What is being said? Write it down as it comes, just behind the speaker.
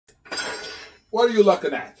What are you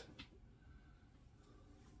looking at?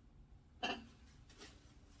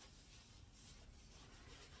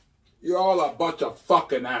 You're all a bunch of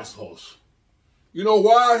fucking assholes. You know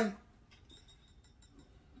why?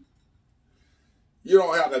 You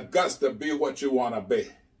don't have the guts to be what you want to be.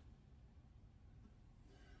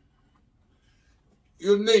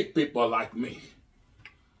 You need people like me.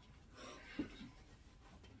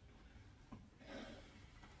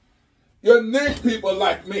 You need people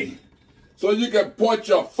like me so you can point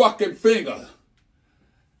your fucking finger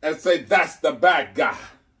and say, that's the bad guy.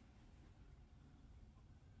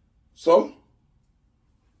 So,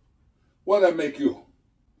 what that make you?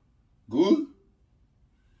 Good?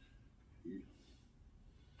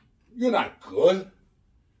 You're not good.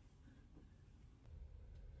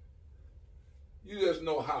 You just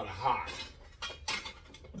know how to hide,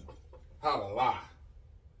 how to lie.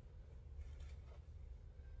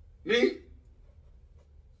 Me?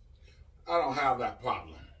 I don't have that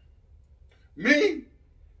problem. Me?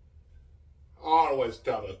 I always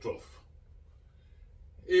tell the truth,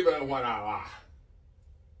 even when I lie.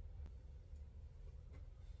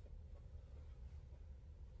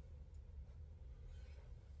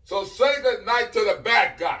 So say good night to the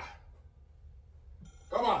bad guy.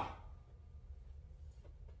 Come on.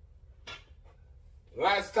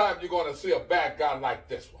 Last time you're going to see a bad guy like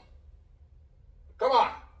this one. Come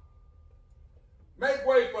on. Make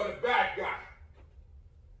way